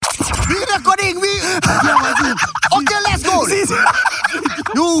We recording. Okay, let's go.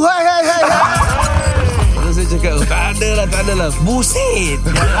 You, hey. Lalu saya cakap, tak ada lah. Buset.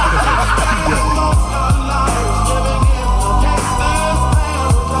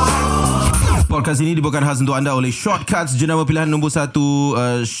 Podcast ini dibawakan khas untuk anda oleh Shortcuts, jenama pilihan nombor 1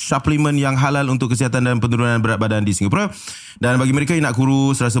 suplemen yang halal untuk kesihatan dan penurunan berat badan di Singapura. Dan bagi mereka yang nak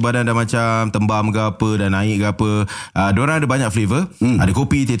kurus, rasa badan dah macam tembam ke apa, dah naik ke apa, diorang ada banyak flavor. Ada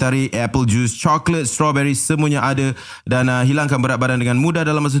kopi, teh tarik, apple juice, chocolate, strawberry, semuanya ada. Dan hilangkan berat badan dengan mudah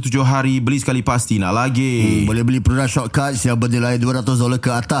dalam masa 7 hari. Beli sekali pasti nak lagi. Boleh beli produk Shortcuts yang bernilai $200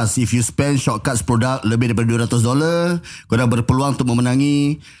 ke atas. If you spend Shortcuts produk lebih daripada $200, korang berpeluang untuk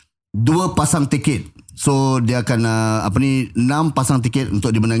memenangi 2 pasang tiket. So dia akan 6 pasang tiket untuk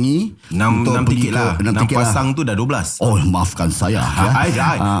dimenangi. 6 tiket lah. 6 pasang tu dah 12. Oh, maafkan saya.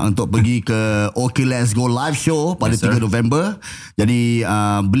 Untuk pergi ke OK Let's Go live show pada 3 November. Jadi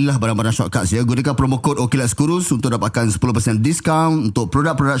belilah barang-barang Shortcuts ya. Gunakan promo kod OK Let's Kurus untuk dapatkan 10% diskaun untuk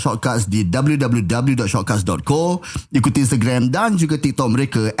produk-produk Shortcuts di www.shortcuts.co. Ikuti Instagram dan juga TikTok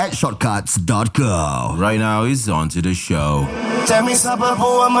mereka @shortcuts.co. Right now is on to the show. Tell me something,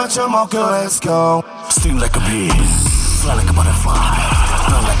 boy, macam okay, let's go. Sting like a bee, fly like a butterfly,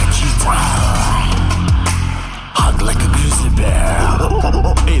 run like a cheetah, hug like a grizzly bear.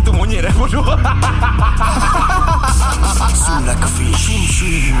 Itu monyet bodoh. Swim like a fish,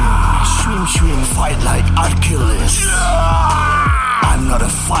 swim, fight like Achilles. I'm not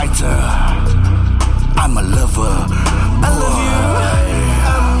a fighter, I'm a lover. I love you,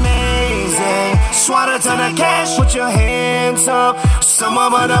 amazing. Swatter to the cash, put your hands up. Some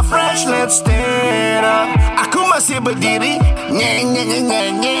of the fresh, let's stand up. Aku masih berdiri. Okay,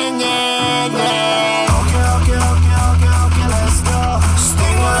 let's go.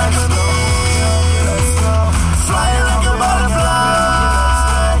 Sting like a bee, let's go. Fly like a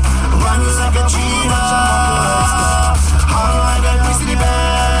butterfly, run like a cheetah, hung like a grizzly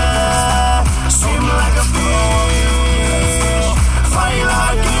bear, swim like a fish, fight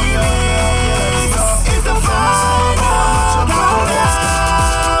like Achilles. It's the final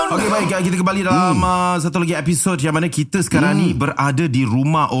countdown. Okey, baik, kita kembali dalam satu lagi episod yang mana kita sekarang ni berada di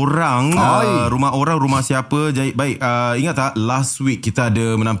rumah orang. Rumah siapa? Baik, ingat tak last week kita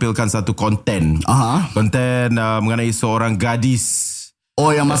ada menampilkan satu konten. Konten mengenai seorang gadis. Oh,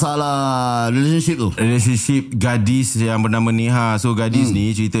 yang masalah relationship gadis yang bernama Neha. So gadis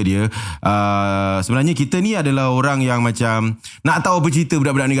ni cerita dia, sebenarnya kita ni adalah orang yang macam nak tahu apa cerita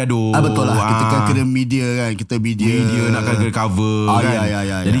budak-budak ni gaduh. Betul lah. Kita kan kena media kan. Kita media nak kena cover kan.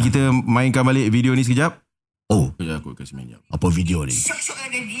 Jadi kita mainkan balik video ni sekejap. Sekejap aku kasih main jap. Apa video ni? Shock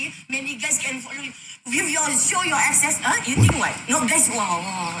already. Many guys can follow you. Give your show your access. You think what? No guys, wow.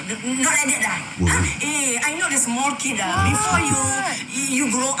 Not like that lah. I know the small kid lah. Before you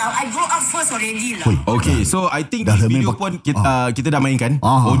grow up, I grow up first already lah. Okay, so I think this video pun kita dah mainkan.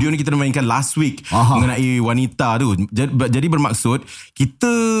 Audio ni kita dah mainkan last week mengenai wanita tu. Jadi bermaksud kita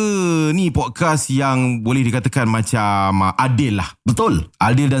ni podcast yang boleh dikatakan macam adil lah. Betul.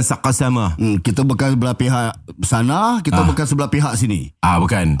 Adil dan sakasama. Kita bukan sebelah pihak sana, kita bukan sebelah pihak sini.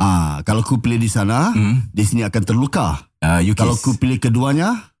 Bukan. Kalau ku pilih di sana, di sini akan terluka. Kalau ku pilih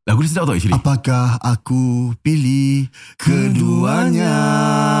keduanya, lagu ni sedap tau actually. Apakah aku pilih keduanya?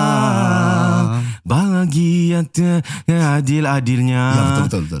 Bahagia adil-adilnya. Ya,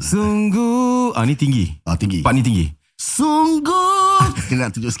 betul. Sungguh ni tinggi. Tinggi. Part ni tinggi. Sungguh. Kita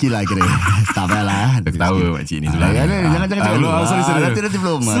nak tunjuk skill lah kira. Tak payah lah. Ketawa makcik ni sebelah. Jangan. Nanti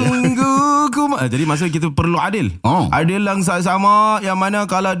belum. Sungguh jadi maksud kita perlu adil. Adil lang sama. Yang mana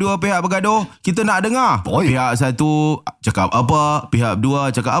kalau dua pihak bergaduh, kita nak dengar. Pihak satu cakap apa, pihak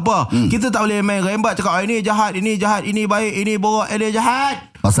dua cakap apa. Kita tak boleh main rembat cakap ini jahat, ini baik, ini buruk, ini jahat.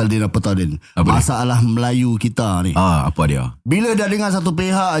 Pasal dia apa tahu Din? Masalah Melayu kita ni. Apa dia? Bila dah dengar satu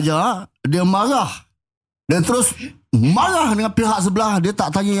pihak aja, dia marah. Dia terus marah dengan pihak sebelah. Dia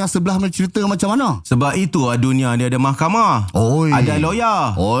tak tanya yang sebelah cerita macam mana. Sebab itu dunia dia ada mahkamah. Ada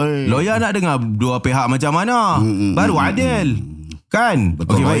lawyer. Lawyer nak dengar dua pihak macam mana. Baru adil. Kan?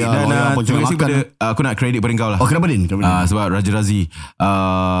 Okey, baik. Dan terima kasih kepada aku nak kredit pada kau lah. Kenapa Din? Sebab Raja Razi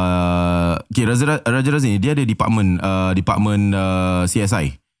Raja Razi ni dia ada department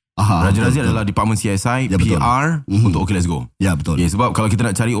CSI. Raja Razi adalah department CSI, ya, PR untuk OK Let's Go. Ya, betul. Sebab kalau kita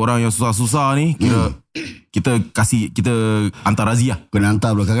nak cari orang yang susah-susah ni, kita hantar Razi lah. Kena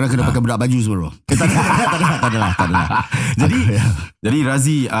hantar bro. Kadang-kadang kena pakai bedak baju semua bro. Tak adalah. Jadi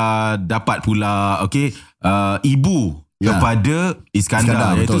Razi dapat pula Ibu kepada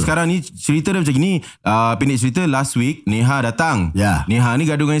Iskandar. Iaitu sekarang ni cerita dia macam gini. Pendek cerita, last week Neha datang. Neha ni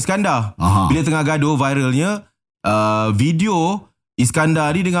gaduh dengan Iskandar. Bila tengah gaduh, viralnya video Iskandar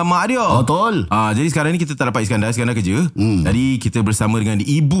ni dengan mak dia. Betul. Jadi sekarang ni kita tak dapat Iskandar kerja. Jadi kita bersama dengan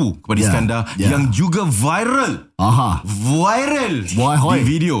ibu kepada Iskandar yang juga viral. Viral di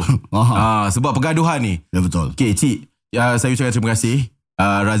video. Sebab pergaduhan ni. Ya, betul. Okay, Cik, saya ucapkan terima kasih.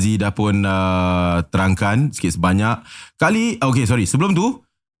 Razi dah pun terangkan sikit sebanyak. Sebelum tu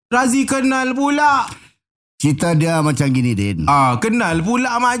Razi kenal pula. Cerita dia macam gini, Din. Kenal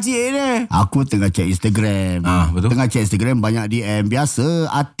pula makcik ni. Aku tengah check Instagram. Betul. Tengah check Instagram, banyak DM.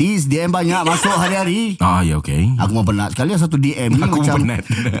 Biasa artis DM banyak masuk hari-hari. Ya, okay. Aku mau penat sekali satu DM ni. Aku macam penat.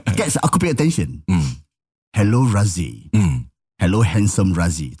 Aku pay attention. Hello Razi. Hello handsome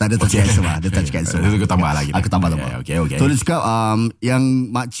Razi. Tak ada touch handsome lah. Dia touch handsome. Aku tambah lagi. Aku tambah. Okay. So dia cakap yang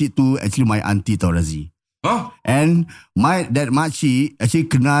makcik tu actually my auntie tau, Razi. And that makcik actually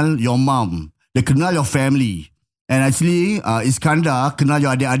kenal your mom. Dia kenal your family. And actually Iskandar kenal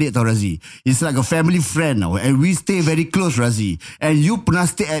your adik-adik tau, Razi. It's like a family friend now. And we stay very close, Razi. And you pernah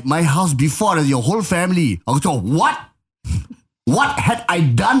stay at my house before, Razi. Your whole family. Aku cakap, what? What had I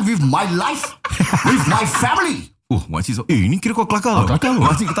done with my life? With my family? Makcik ni kira kau kelakar. Kelakar.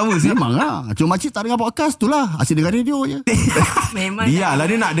 Makcik ketawa sih. Memang lah. Cuma makcik tak dengar podcast tu lah. Asyik dengar radio je. Memang. Biarlah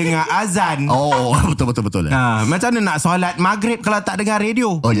dia nak dengar azan. Betul. Macam mana nak solat maghrib kalau tak dengar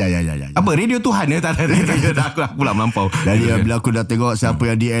radio? Ya. Apa, radio Tuhan tak ada. Aku pula melampau. Jadi bila aku dah tengok siapa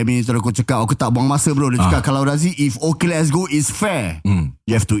yang DM ni, terus aku cakap, aku tak buang masa bro. Dia cakap, kalau Razi, if okay let's go is fair,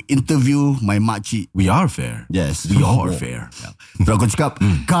 you have to interview my makcik. We are fair. Yes, we are fair. Terus aku cakap,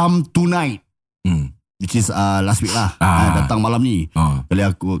 come tonight. Which is last week lah. Datang malam ni.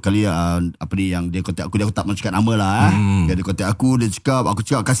 Kali apa ni yang dia contact aku, dia tak mahu cakap nama lah. Dia contact aku, aku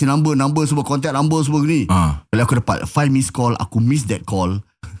cakap kasih number semua, contact number semua ni. Kali aku dapat 5 miss call, aku miss that call.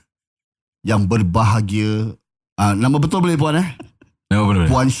 Yang berbahagia. Nama betul boleh puan Nama betul.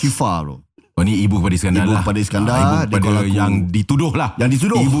 Puan Syifa bro. Ni ibu kepada Iskandar lah. Ibu kepada Iskandar. Ibu kepada yang dituduh lah.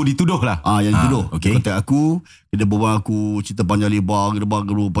 Ibu dituduh lah. Yang dituduh. Okay. Dia contact aku. Dia berbual aku cerita panjang lebar.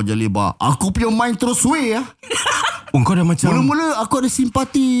 Aku punya mind terus sway lah. Kau dah macam, mula-mula aku ada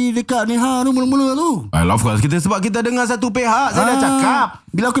simpati dekat Neha tu. Mula-mula tu. Of course. Sebab kita dengar satu pihak. Saya dah cakap.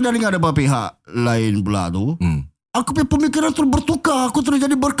 Bila aku dah dengar ada beberapa pihak lain pula tu, aku punya pemikiran terus bertukar. Aku terus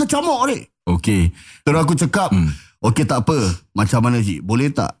jadi berkecamuk ni. Okay. Terus aku cakap, okey tak apa. Macam mana Cik? Boleh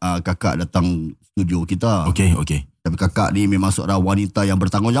tak kakak datang studio kita? Okay. Tapi kakak ni memang seorang wanita yang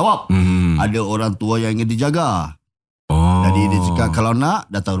bertanggungjawab. Ada orang tua yang ingin dijaga. Jadi dia cakap, kalau nak,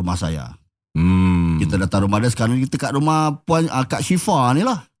 datang rumah saya. Kita datang rumah dia. Sekarang kita kat rumah puan Kak Syifa ni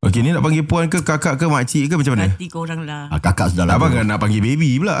lah. Okey, ni nak panggil puan ke kakak ke makcik ke macam mana? Nanti korang lah. Kakak sudah lah. Abang kan nak panggil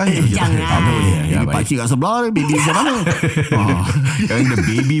baby pula. Jangan. Ini pakcik kat sebelah ni. Baby macam mana? Sekarang dah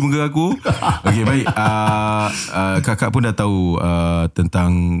baby muka aku. Okey, baik. Kakak pun dah tahu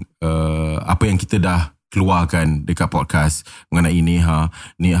tentang apa yang kita dah keluarkan dekat podcast mengenai Neha.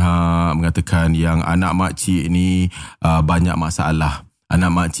 Neha mengatakan yang anak makcik ni banyak masalah.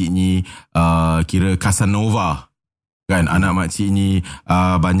 Anak makcik ni kira Casanova. Kan, anak makcik ni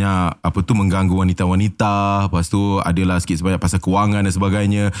banyak mengganggu wanita-wanita. Lepas tu adalah sikit sebanyak pasal kewangan dan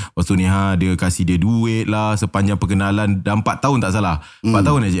sebagainya. Lepas tu Neha dia kasih dia duit lah sepanjang perkenalan. Dah 4 tahun tak salah. 4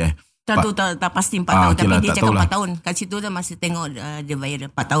 tahun aja Tak pasti 4 tahun. Tapi dia cakap 4 tahun. Kat situ dia masih tengok dia bayar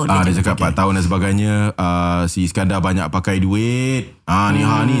 4 tahun. Dia cakap 4 tahun dan sebagainya. Si Iskandar banyak pakai duit.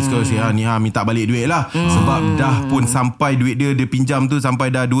 Neha ni sekarang Neha minta balik duit lah. Sebab dah pun sampai duit dia pinjam tu sampai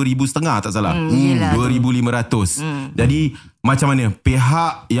dah 2,500 tak salah. 2,500. Jadi macam mana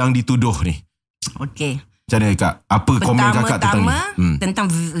pihak yang dituduh ni? Okey. Macam mana Kak? Apa komen kakak tentang ni? Tentang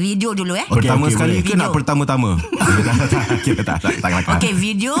video dulu Pertama sekali ke nak pertama-tama? Okey,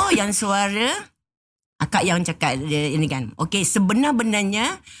 video yang suara akak yang cakap dia ini kan. Okey,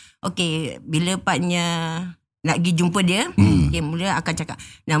 sebenar-benarnya bila partnya nak pergi jumpa dia, mula akan cakap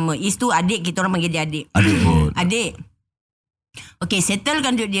nama Is tu adik, kita orang panggil dia adik. Adik. Okey,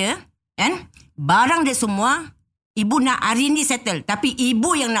 settlekan duit dia kan? Barang dia semua ibu nak hari ni settle, tapi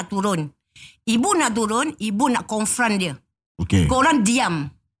ibu yang nak turun. Ibu nak confront dia. Okay. Korang diam.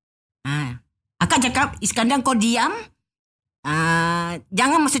 Akak cakap, Iskandar kau diam.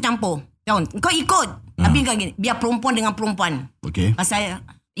 Jangan masuk campur. Kau ikut. Tapi biar perempuan dengan perempuan. Okay. Pasal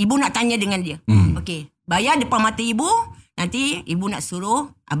ibu nak tanya dengan dia. Okay. Bayar depan mata ibu. Nanti ibu nak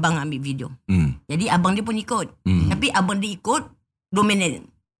suruh abang ambil video. Jadi abang dia pun ikut. Tapi abang dia ikut 2 minit.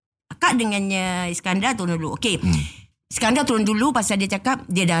 Akak dengannya Iskandar turun dulu. Okay. Iskandar turun dulu pasal dia cakap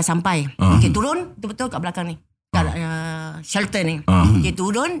dia dah sampai. Okay, turun betul-betul kat belakang ni. Kat shelter ni. Okay,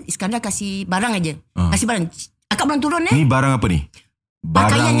 turun. Iskandar kasih barang aja. Kasih barang. Akak belum turun Ni barang apa ni?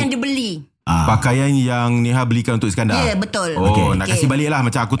 Pakaian yang dia beli. Pakaian yang Neha belikan untuk Iskandar. Ya, betul. Nak kasih balik lah.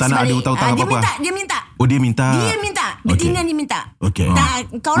 Macam aku tak nak ada hutang-hutang apa-apa. Dia minta. Dia minta. Dia minta. betina ni minta. Okey.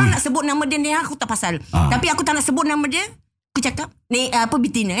 Kau orang nak sebut nama dia Neha, aku tak pasal. Tapi aku tak nak sebut nama dia. Aku cakap ni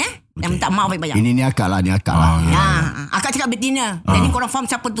betina yang minta maaf banyak. Ini akak lah, Akak cakap betina. Jadi korang faham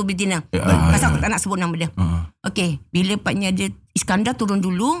siapa tu betina. Pasal aku tak nak sebut nama dia. Okey, bila partner dia Iskandar turun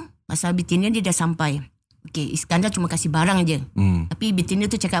dulu, pasal betina dia dah sampai. Okey, Iskandar cuma kasih barang je. Tapi betina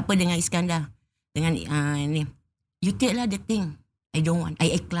tu cakap apa dengan Iskandar? Dengan ni, you take lah the thing. I don't want.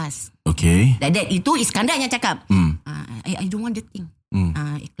 I ikhlas. Okay. That itu Iskandar yang cakap. I don't want the thing.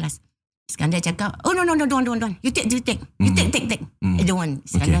 Ikhlas. Iskandar cakap, oh no, don't. You take. You take. I don't want.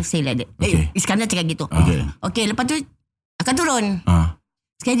 Iskandar say like that. Iskandar cakap gitu. Okay, lepas tu akan turun.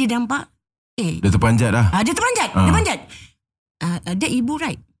 Sekali dia nampak, dia terpanjat dah. Dia terpanjat. Dia panjat. That ibu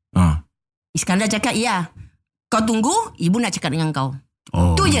right? Iskandar cakap, ya. Kau tunggu, ibu nak cakap dengan kau.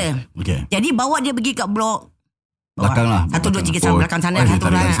 Tu je. Jadi bawa dia pergi kat blok belakang lah. 1, 2, 3 belakang sana.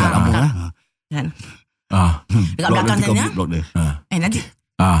 Satu dekat belakang sana. Nanti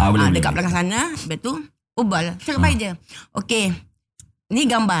dekat belakang sana. Lepas tu ubal. Cakap baik je. Okey, ni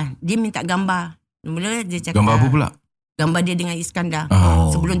gambar. Dia minta gambar. Mula dia cakap, gambar apa pula? Gambar dia dengan Iskandar.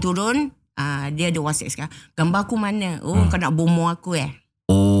 Sebelum turun, dia ada WhatsApp sekarang. Gambar aku mana? Kau nak bomo aku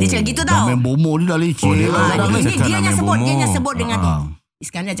dia cakap gitu tau. Main bomo ni dah leceh. Ini dia yang sebut dengan tu.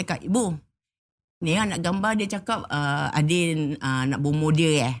 Iskandar cakap, ibu, ni nak gambar. Dia cakap Adin nak bomo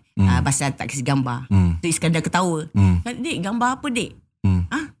dia pasal tak kasi gambar. Tu Iskandar ketawa. Dik, gambar apa dik?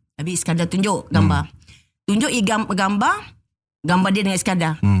 Habis Iskandar tunjuk gambar. Tunjuk gambar dia dengan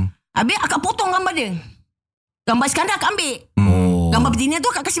Iskandar. Habis akak potong gambar dia. Gambar Iskandar akak ambil. Gambar betina tu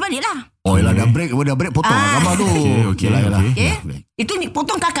akak kasih balik lah. Yelah, dah break potong gambar tu. Okay. Itu ni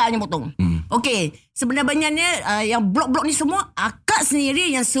potong, kakaknya potong. Okay, sebenarnya yang blok-blok ni semua akak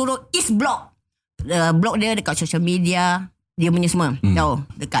sendiri yang suruh East blok. Blok dia dekat social media, dia punya semua. Tahu,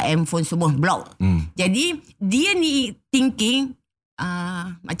 dekat handphone semua blok. Jadi dia ni thinking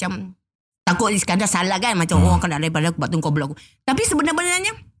macam takut Iskandar salah kan, macam kau nak daripada aku, buat tu kau blok aku. Tapi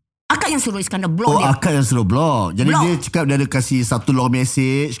sebenarnya akak yang suruh Iskandar blok dia. Akak yang suruh blok. Jadi dia cakap dia ada kasih satu long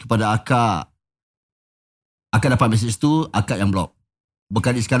message kepada akak. Akak dapat message tu, akak yang blok.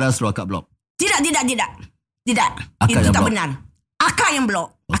 Bukan Iskandar suruh akak blok. Tidak. Akak itu tak blok. benar. Akak yang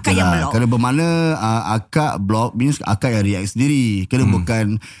blok. Akak yang blok. Kerana bermakna akak blok means akak yang react sendiri. Kerana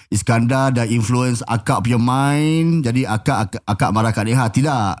bukan Iskandar dah influence akak punya mind. Jadi akak marah kat Neha.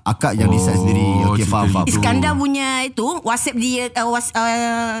 Tidak. Akak yang decide sendiri. Okay, faham. Iskandar punya itu WhatsApp dia,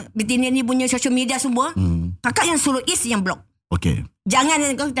 betina ni punya social media semua. Kakak yang suruh Is yang blok. Okay.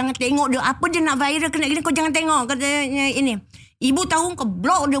 Jangan tengok dia. Apa dia nak viral kena gini, kau jangan tengok. Katanya ini. Ibu tahu kau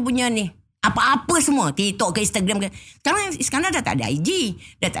blok dia punya ni. Apa-apa semua, TikTok ke Instagram ke. Sekarang Iskandar dah tak ada IG,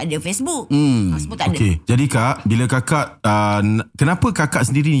 dah tak ada Facebook. Semua tak ada. Jadi kak, bila kakak kenapa kakak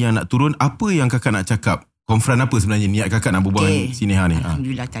sendiri yang nak turun? Apa yang kakak nak cakap? Konfront apa sebenarnya niat kakak nak berbual si Neha ni?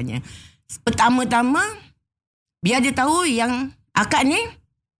 Alhamdulillah tanya. Pertama-tama biar dia tahu yang akak ni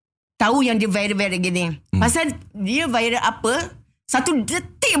tahu yang dia viral gini. Pasal dia viral apa, satu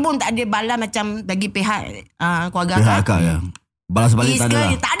detik pun tak ada balas macam bagi pihak keluarga akak. Ya. Balas balik tak ada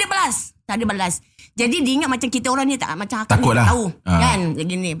lah. Tak ada balas. Jadi dia ingat macam kita orang ni tak macam akak takut ni lah. Tahu kan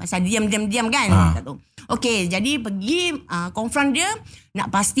gini pasal diam kan. Tak tahu. Okey, jadi pergi konfront dia, nak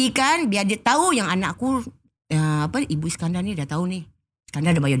pastikan biar dia tahu yang anak aku Ibu Iskandar ni dah tahu ni.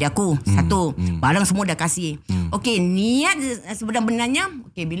 Iskandar dah bayar dia aku. Satu, barang semua dah kasih. Okey, niat sebenarnya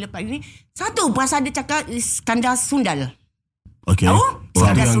bila pagi ni satu pasal dia cakap Iskandar sundal. Okay. Tahu?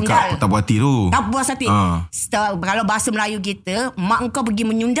 Iskandar sundal. Tak puas hati tu. Tak puas hati. Kalau bahasa Melayu kita, mak kau pergi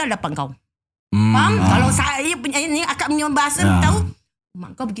menyundal dapat kau. Faham? Kalau saya punya ni akak punya bahasa tahu,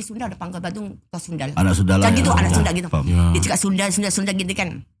 mak kau pergi sundal depan kau, lepas tu kau sundal. Anak sundal lah. Macam gitu, anak sundal gitu. Faham. Dia cakap sundal gitu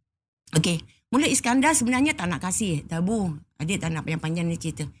kan. Okey. Mula Iskandar sebenarnya tak nak kasih. Tabu. Adik tak nak panjang-panjang ni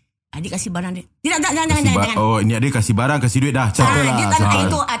cerita. Adik kasih barang dia. Jangan. Oh, ini adik kasih barang, kasih duit dah. Dia tak nak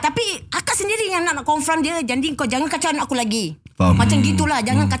itu. Tapi akak sendiri yang nak confront dia. Jadi kau jangan kacau anak aku lagi. Macam gitulah.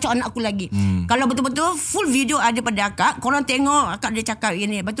 Jangan kacau anak aku lagi. Kalau betul-betul full video ada pada akak, korang tengok akak dia cakap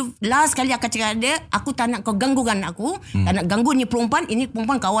gini. Lepas tu last kali akak cakap dia, aku tak nak kau ganggu anak aku. Tak nak ganggu ni perempuan. Ini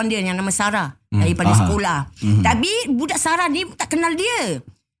perempuan kawan dia yang nama Sarah. Daripada sekolah. Tapi budak Sarah ni tak kenal dia.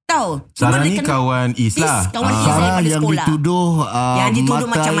 Tahu. Sarah ni kawan Is lah. Kawan Is Sarah daripada yang sekolah. yang dituduh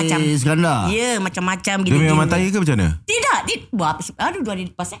macam-macam. Iskandar. Ya, macam-macam Dia gitu. memang matai ke macam mana? Tidak. Dia buat apa? Aduh, 2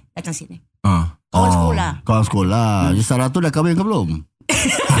 hari lepas datang sini. Kawan sekolah. Kawan sekolah. Sarah tu dah kahwin ke belum?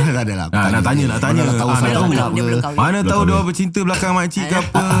 Tak ada lah. Nak tanya. Mana tahu Sarah Belum tak kahwin. Mana tahu dia bercinta belakang makcik ke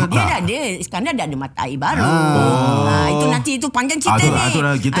apa? Dia dah ada. Iskandar dah ada mata air baru. Itu nanti itu panjang cerita ni.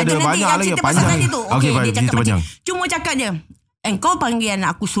 Kita ada banyak lagi panjang. Okey, dia cerita cakap panjang. cuma cakap dia. Kau panggil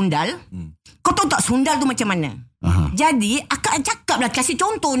anak aku sundal. Kau tahu tak sundal tu macam mana? Jadi akak cakap lah, kasih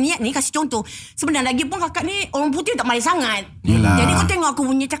contoh, niat ni kasih contoh. Sebenarnya lagi pun kakak ni orang putih tak malis sangat. Jadi kau tengok aku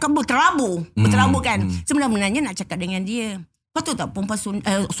punya cakap berterabur kan. Sebenarnya nak cakap dengan dia, kau tahu tak perempuan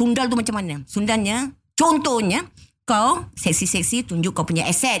sundal tu macam mana? Sundalnya, contohnya kau seksi-seksi tunjuk kau punya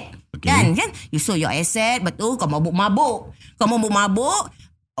aset. Kan? You show your asset, betul. Kau mabuk-mabuk.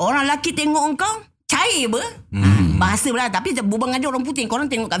 Orang lelaki tengok kau cair ber. Bahasa lah. Tapi bubang ada orang putih. Korang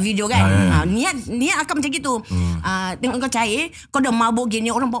tengok kat video kan. Niat akan macam gitu. Tengok kau cair, kau dah mabuk gini,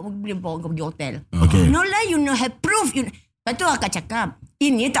 orang bawa kau pergi hotel. No lah, you know have proof. Lepas tu akak cakap,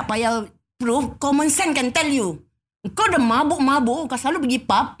 ini tak payah proof, common sense can tell you. Kau dah mabuk-mabuk, kau selalu pergi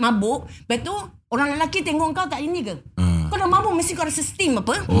pub, mabuk. Lepas tu orang lelaki tengok kau tak ini ke? Kau dah mabuk, mesti kau rasa steam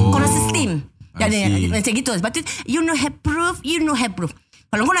apa? Kau rasa steam. Jadi macam gitu. Sebab tu you know have proof.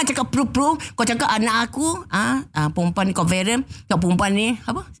 Kalau kau nak cakap proof, kau cakap anak aku, perempuan ni kau Vera, kau perempuan ni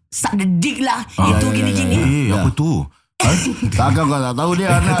apa? Suck the dick lah. Itu gini-gini. Apa tu? Takkan kau tak tahu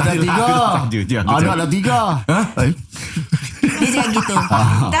dia anak dah 3. Anak dah 3. Dia cakap gitu.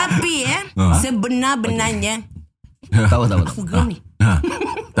 Tapi sebenar-benarnya Tahu. aku geram ni.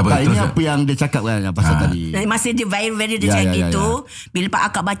 Tak, ini apa yang dia cakap kan pasal tadi. Masa dia viral dia cakap gitu. Bila Pak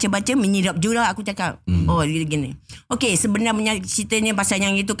Akak baca-baca menyirap juga aku cakap. Oh gini. Okey, sebenarnya ceritanya pasal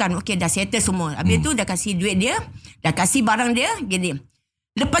yang itu kan. Okey, dah settle semua. Habis tu dah kasih duit dia, dah kasih barang dia, gini.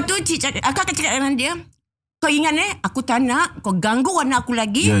 Lepas tu Akak akan cakap dengan dia, kau ingat aku tak nak kau ganggu anak aku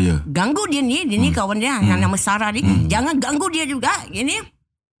lagi. Ganggu dia ni kawan dia yang nama Sarah ni. Jangan ganggu dia juga. Gini.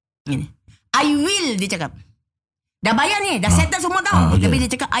 I will, dia cakap. Dah bayar ni, dah settle semua tau. Tapi dia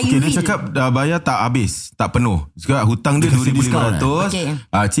cakap I will. Dia cakap dah bayar tak habis, tak penuh. Cakap hutang dia 2,500.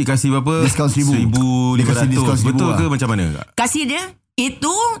 Cik kasih berapa? Diskaun 1,500. Betul ke macam mana? Kasih dia.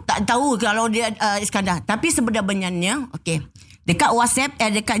 Itu tak tahu kalau dia Iskandar. Tapi sebenarnya dekat WhatsApp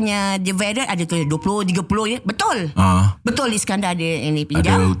dekatnya dia viral ada tulis 20, 30 ya. Betul. Betul Iskandar ada ini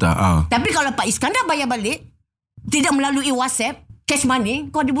pinjam. Ada hutang. Tapi kalau Pak Iskandar bayar balik tidak melalui WhatsApp, cash money,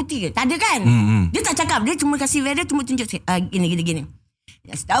 kau ada bukti ke? Tak ada kan? Dia tak cakap. Dia cuma kasih viral, cuma tunjuk gini.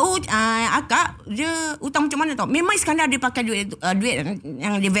 Tahu akak dia hutang macam mana tau. Memang Iskandar dia pakai duit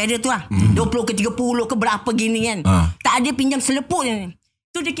yang dia viral tu lah. 20 ke 30 ke berapa gini kan. Tak ada pinjam selepuk ni.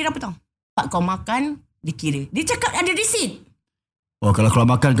 Tu dia kira apa tau? Pak kau makan, dia kira. Dia cakap ada receipt. Oh, kalau keluar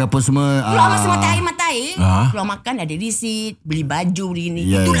makan ke apa semua. Keluar masa matai. Keluar makan ada receipt, beli baju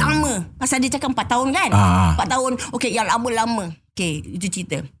ni. Itu lama. Pasal dia cakap 4 tahun kan. 4 tahun. Okey, yang lama. Okey, itu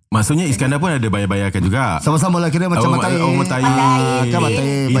cerita. Maksudnya Iskandar pun ada bayar-bayarkan juga. Sama-sama lah kira macam matai. Kan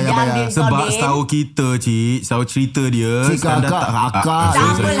matai bayar-bayar. Sebab setahu kita setahu cerita dia Iskandar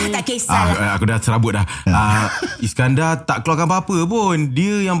tak kisah. Aku dah serabut dah. Iskandar tak keluarkan apa-apa pun.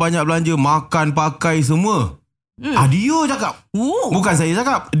 Dia yang banyak belanja, makan, pakai semua. Dia cakap. Bukan saya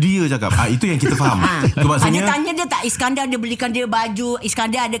cakap, dia cakap. Itu yang kita faham. Maksudnya tanya dia tak Iskandar dia belikan dia baju,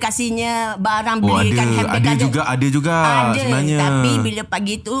 Iskandar ada kasihnya barang belikan handbag. Ada juga sebenarnya. Tapi bila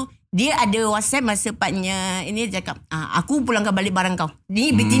pagi tu dia ada WhatsApp masa partnya ini dia cakap, aku pulangkan balik barang kau.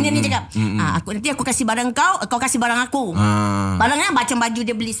 Ni betina ni cakap, nanti aku kasih barang kau kasih barang aku. Barangnya macam baju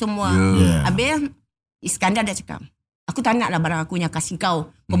dia beli semua. Habis Iskandar dah cakap, aku tak nak lah barang aku yang kasih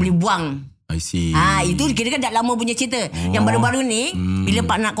kau boleh buang. I see. Itu kira-kira dah lama punya cerita. Yang baru-baru ni bila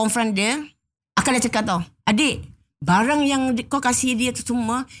Pak nak confront dia, akan dah cakap tau, adik, barang yang kau kasih dia tu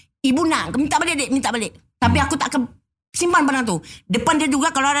semua ibu nak, minta balik adik, minta balik. Tapi aku tak akan simpan barang tu. Depan dia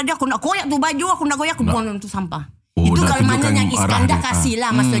juga kalau ada dia, aku nak koyak tu baju, aku buang tu sampah. Itu kalau mana yang Iskandar kasih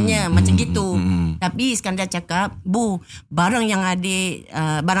lah maksudnya. Macam gitu. Tapi Iskandar cakap, Bu, barang yang adik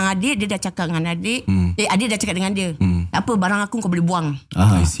barang adik dia dah cakap dengan adik. Adik dah cakap dengan dia. Tak apa, barang aku kau boleh buang.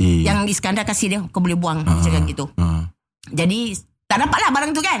 I see. Yang Iskandar kasih dia, kau boleh buang. Dia cakap gitu. Jadi tak dapat lah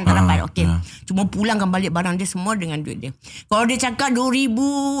barang tu kan. Tak dapat. Okey. Cuma pulangkan balik barang dia semua dengan duit dia. Kalau dia cakap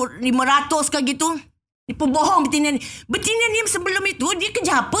 2,500 ke gitu, dia pembohong betina ni. Betina ni sebelum itu dia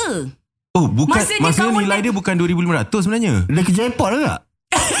kerja apa? Oh, bukan. Maksudnya nilai dia bukan 2,500 sebenarnya. Dia kerja airport ke tak?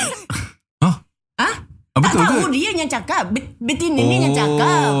 Betul tak tahu ke? Dia yang cakap. Betina ni yang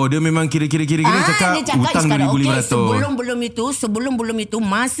cakap. Oh, dia memang kira-kira cakap hutang 2,500. Sebelum itu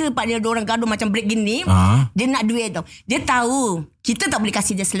masa Pak dia ada orang gaduh macam break gini, dia nak duit tau. Dia tahu kita tak boleh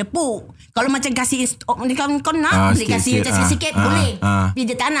kasih dia selepuk. Kalau macam kasih kau nak boleh kasih sikit boleh. Tapi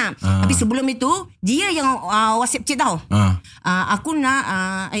dia tak nak. Tapi sebelum itu dia yang WhatsApp cik tau. Aku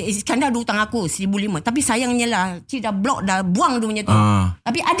nak Iskandar ada hutang aku 1,500. Tapi sayangnya lah cik dah block, dah buang dia punya tu.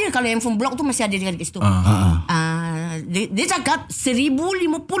 Tapi ada kalau handphone block tu masih ada dekat situ. Dia cakap 1,050.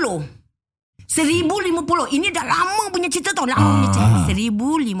 1,050. Ini dah lama punya cerita tau. Lama punya cerita.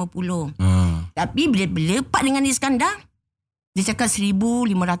 1,050. Tapi bila lepak dengan Iskandar, dia cakap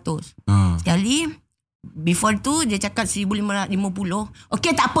 1,500. Sekali Before tu dia cakap 1,550.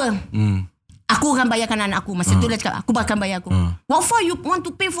 Okay, tak apa. Aku akan bayarkan anak aku. Masa tu dia cakap, aku akan bayar aku. What for you want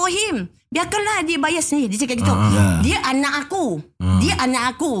to pay for him? Biarkanlah dia bayar sendiri. Dia cakap gitu. Dia anak aku. Dia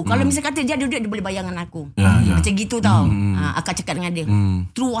anak aku. Kalau misalnya kata dia ada duit, dia boleh bayar dengan aku. Macam gitu tau. Akak cakap dengan dia.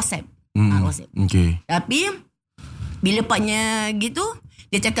 Through WhatsApp. WhatsApp. Okay. Tapi bila partnya gitu,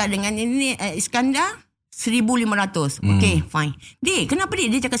 dia cakap dengan ini Iskandar 1,500. Okay, fine. Dik, kenapa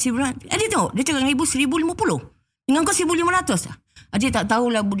dia cakap 1,500? Dia tahu. Dia cakap dengan ibu 1,050. Dengan kau 1,500. Dia tak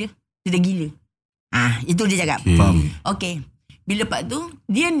tahulah bu dia. Dia dah gila. Itu dia cakap. Okay. Bila part tu,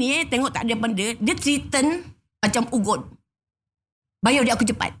 dia ni tengok tak ada benda, dia threaten macam ugut. Bayar duit aku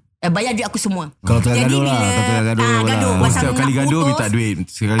cepat. Bayar duit aku semua. Kalau tengah gaduh lah. Gaduh. Setiap kali gaduh minta duit.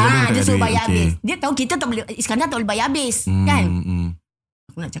 Sekali gaduh minta dia duit. suruh bayar habis. Dia tahu kita tak boleh, Iskandar tak boleh bayar habis. Kan?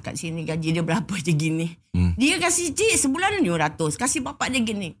 Aku nak cakap sini gaji dia berapa je gini. Dia kasih cik sebulan 500. Kasih bapak dia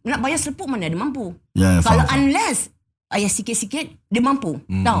gini. Nak bayar serpuk mana dia mampu. Kalau unless ayah sikit-sikit dia mampu.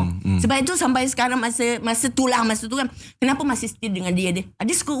 Tahu. Sebab itu sampai sekarang masa tu kan, kenapa masih still dengan dia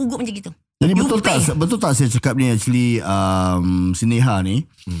suka ugut macam gitu. Jadi betul tak saya cakap ni actually si Neha ni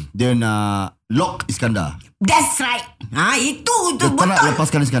dia nak lock Iskandar. That's right. Itu dia betul. Dia nak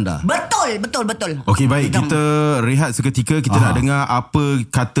lepaskan Iskandar. Betul. Okey, baik. Kita rehat seketika. Kita nak dengar apa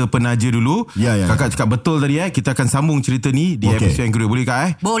kata penaja dulu. Kakak cakap betul tadi. Kita akan sambung cerita ni di episod yang kedua. Boleh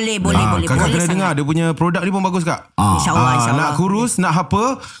kak? Boleh. Kakak boleh kena dengar. Dia punya produk ni pun bagus kak. InsyaAllah. Nak kurus, nak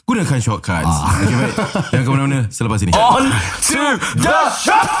apa, gunakan shortcuts. Okey, baik. Jangan ke mana-mana selepas ini. On to the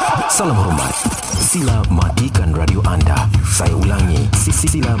shop. Salam hormat. Sila matikan radio anda. Saya ulangi.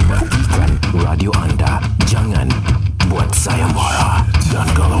 Sila matikan radio anda. Jangan buat saya marah. Dan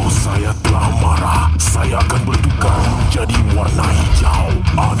kalau saya telah marah, saya akan bertukar menjadi warna hijau.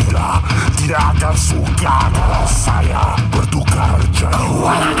 Anda tidak akan suka kalau saya bertukar jadi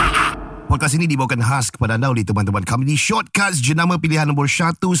warna. Podcast ini dibawakan khas kepada anda oleh teman-teman kami di Shortcuts, jenama pilihan nombor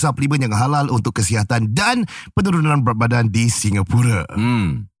 1 suplemen yang halal untuk kesihatan dan penurunan berat badan di Singapura.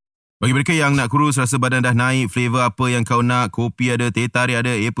 Bagi mereka yang nak kurus, rasa badan dah naik, flavor apa yang kau nak, kopi ada, teh tarik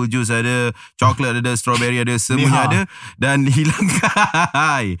ada, apple juice ada, coklat ada, strawberry ada, semuanya ada. Dan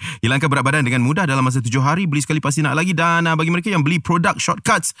hilangkan berat badan dengan mudah dalam masa 7 hari. Beli sekali pasti nak lagi. Dan bagi mereka yang beli produk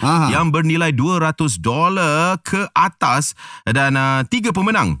Shortcuts yang bernilai $200 ke atas, dan 3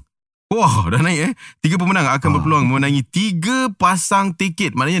 pemenang. Wah, dah naik 3 pemenang akan berpeluang memenangi 3 pasang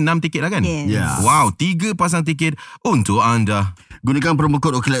tiket. Maknanya 6 tiket lah kan? Yes. Wow, 3 pasang tiket untuk anda. Gunakan promo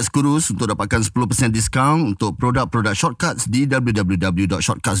kod Okilex Kurus untuk dapatkan 10% diskaun untuk produk-produk Shortcuts di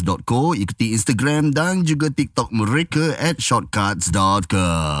www.shortcuts.co. Ikuti Instagram dan juga TikTok mereka @shortcuts.co.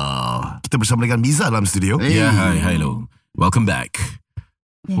 Kita bersama dengan Miza dalam studio. Hello. Welcome back.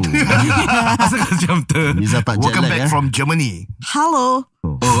 Asal macam tu. Miza tak jet Welcome lag back from Germany. Hello.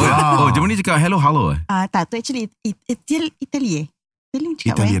 Germany cakap hello. Tak, tu actually Italy. Italian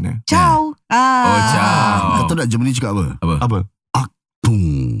cakap Italian Ciao. Ciao. Kau tahu tak Germany cakap apa?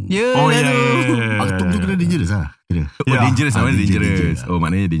 Aktung. Aktung tu kena dangerous lah. Dangerous.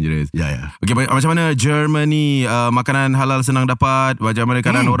 Maknanya dangerous. Okay, macam mana Germany, makanan halal senang dapat? Macam mana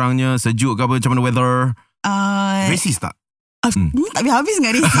keadaan orangnya? Sejuk ke apa? Macam mana weather? Racist tak? Ni tak habis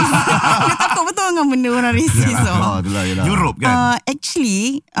dengan racist. Dia takut betul dengan benda orang racist. Itulah. Europe kan?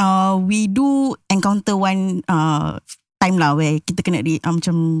 Actually, we do encounter one time lah where kita kena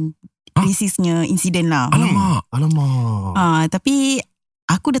macam racistnya insiden lah. Alamak. Tapi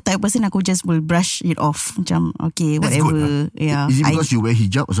aku the type of person, aku just will brush it off. Macam okay, whatever. Is it because you wear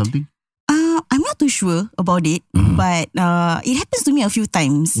hijab or something? I'm not too sure about it, but it happens to me a few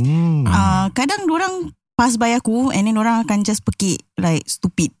times. Kadang diorang pass by aku and then orang akan just pekik like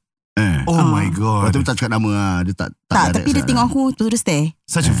stupid. Oh my god. Tapi tak cakap nama dia tak tapi dia tengok aku terus stare.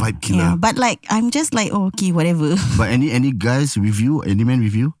 Such a vibe killer. But like I'm just like okay, whatever. But any guys with you, any man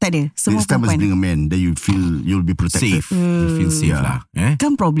with you? Tak ada. Semua this time must bring a man, then you feel you'll be protected. Safe. You feel safe lah.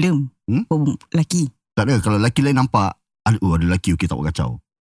 Kan problem lelaki. Tak ada. Kalau lelaki lain nampak ada lelaki okay tak buat kacau.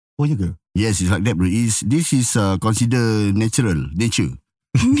 Oh ya ke? Yes, it's like that bro. This is consider nature.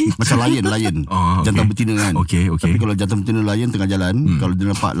 Macam lion jantan betina kan. Okay. Tapi kalau jantan betina lion tengah jalan, kalau dia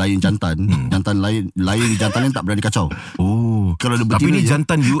nampak lion jantan, jantan jantan tak berani kacau. Kalau dia betina, tapi ni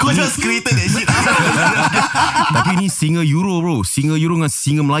jantan Kau just created that shit. tapi ni singa Euro bro. Singa Euro dengan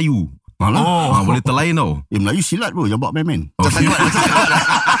singa Melayu. Boleh terlain tau. Melayu silat bro, jangan bawa main-main. Macam takut lah.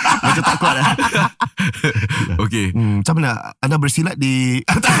 Macam tak kuat lah. Okay. Macam mana anda bersilat di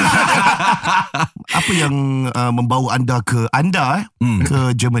apa yang membawa anda ke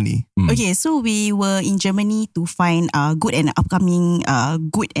Germany? Okay, so we were in Germany to find good and upcoming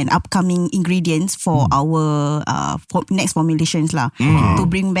ingredients for our next formulations lah. To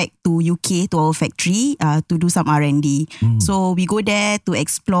bring back to UK, to our factory, to do some R&D. So we go there to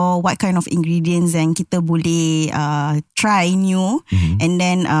explore what kind of ingredients yang kita boleh try new. And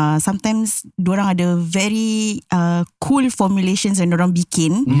then sometimes diorang ada very cool formulations yang diorang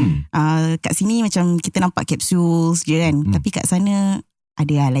bikin. Kat sini macam kita nampak capsules je kan. Tapi kat sana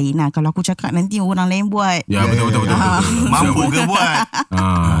ada hal lain lah. Kalau aku cakap nanti orang lain buat. Ya, betul. Mampu ke buat?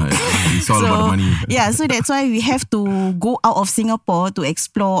 It's all about the money. Yeah, so that's why we have to go out of Singapore to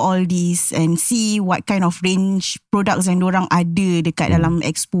explore all this and see what kind of range products yang diorang ada dekat dalam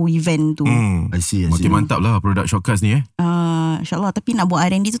expo event tu. I see. Makin mantap lah produk Shortcuts ni InsyaAllah. Tapi nak buat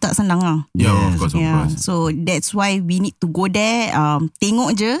R&D tu tak senang lah. Of course. So that's why we need to go there,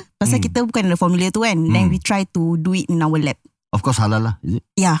 tengok je. Pasal kita bukan ada formula tu kan. Then we try to do it in our lab. Of course halal lah, is it?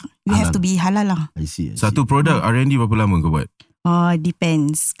 Yeah, we have to be halal lah. I see. Satu produk R&D berapa lama kau buat?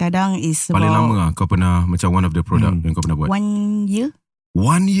 Depends. Kadang is about Paling lama lah kau pernah macam one of the product yang kau pernah buat? 1 year.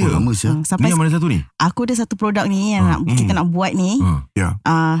 1 year? Lama sih. Sampai Ni yang mana satu ni? aku ada satu produk ni yang kita nak buat ni.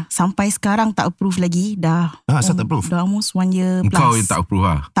 Sampai sekarang tak approve lagi. Dah Asal tak approve? Dah almost 1 year plus. Kau yang tak approve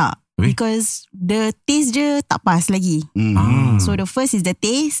lah? Tak. Because the taste je tak pas lagi. So the first is the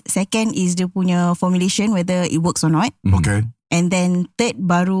taste. Second is dia punya formulation, whether it works or not. Okay. And then third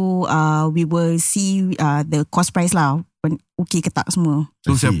baru we will see the cost price lah. Okay ke tak semua.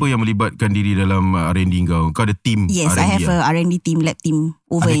 So siapa yang melibatkan diri dalam R&D kau? Kau ada team Yes, R&D I have a R&D team, lab team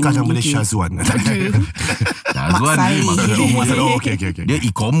over in Adakah nama dia UK. Syazwan? Syazwan Saleh. ni Okay. dia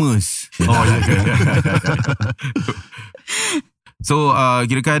e-commerce. So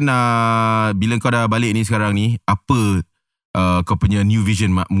kirakan bila kau dah balik ni sekarang ni, apa kau punya new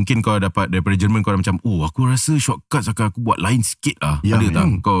vision? Mungkin kau dapat daripada Jerman, kau dah macam, aku rasa Shortcuts akan aku buat lain sikit lah. Ada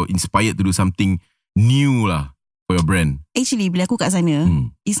tak kau inspired to do something new lah for your brand? Actually bila aku kat sana,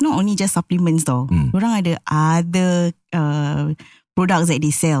 it's not only just supplements tau. Orang ada other products that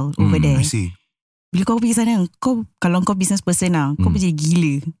they sell over there. I see. Bila kau pergi sana, kalau kau business person lah, kau jadi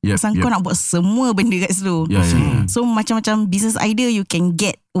gila. Pasal kau nak buat semua benda kat situ. So macam-macam business idea you can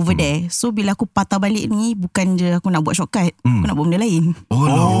get over there. So bila aku patah balik ni, bukan je aku nak buat shortcut, aku nak buat benda lain.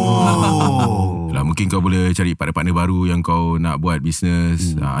 Lah, mungkin kau boleh cari partner-partner baru yang kau nak buat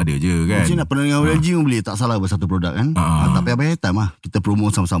bisnes. Ada je kan. Mungkin nak pernah dengan LG pun boleh. Tak salah buat satu produk kan. Tak payah bayar time lah. Kita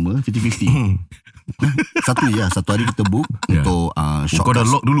promo sama-sama 50-50. Satu hari kita book untuk Shortcuts. Kau dah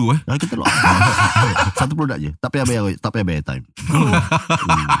lock dulu kita lock. Satu produk je. Tak payah bayar time.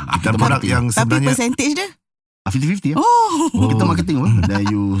 Dan produk yang Tapi sebenarnya percentage dia 50-50 Kita marketing dan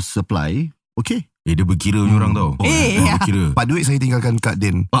you supply. Okay. Dia berkira punya orang tau. Berkira. Pak duit saya tinggalkan Kak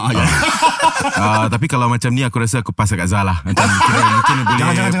Din. Tapi kalau macam ni aku rasa aku pasal kat Zal lah. Macam mungkin boleh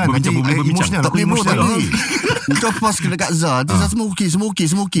Jangan. berbincang. Emotional. Tak boleh emotional. Kau pas kena kat Zal. Semua okey.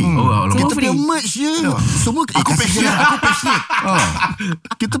 Kita punya merch je. Semua aku passionate.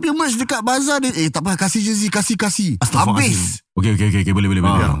 Kita punya merch dekat bazar dia. Tak apa, kasih je Zee. Kasih. Habis. Okay. Boleh.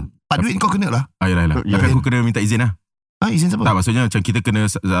 Pak duit kau kena lah. Yalah. Tapi aku kena minta izin lah. Izin siapa? Tak, maksudnya macam kita kena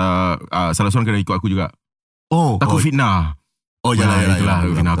salah seorang kena ikut aku juga. Takut fitnah. Yalah.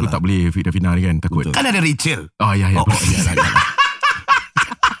 Fitnah aku tak boleh fitnah ni kan. Takut. Kan ada Rachel. Ya.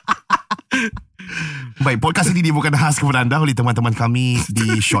 Baik, podcast ini dibawakan khas kepada anda oleh teman-teman kami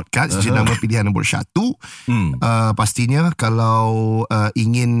di Shortcuts, jenama pilihan nombor 1. Pastinya kalau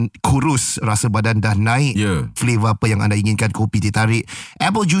ingin kurus, rasa badan dah naik, flavor apa yang anda inginkan, kopi, teh tarik,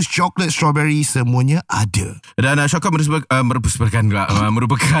 apple juice, chocolate, strawberry, semuanya ada. Dan Shortcuts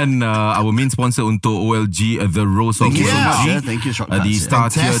merupakan our main sponsor untuk OLG The Rose of OLG. Thank you Shortcuts. Di Star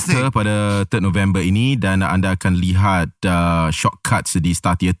Theatre pada 3 November ini, dan anda akan lihat Shortcuts di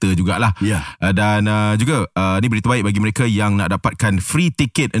Star Theatre jugalah. Dan juga ni berita baik bagi mereka yang nak dapatkan free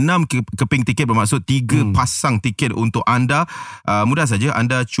tiket. 6 keping tiket bermaksud 3 pasang tiket untuk anda. Mudah saja,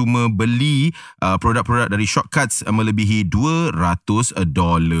 anda cuma beli produk-produk dari Shortcuts melebihi $200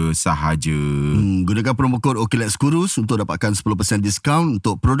 sahaja. Gunakan promo kod OKLEXKURUS untuk dapatkan 10% diskaun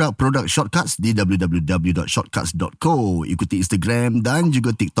untuk produk-produk Shortcuts di www.shortcuts.co. Ikuti Instagram dan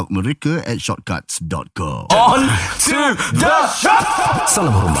juga TikTok mereka @shortcuts.co. On to the shop.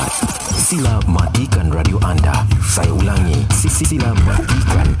 Salam hormat. Sila matikan radio anda. Saya ulangi. Sila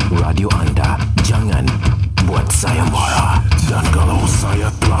matikan radio anda.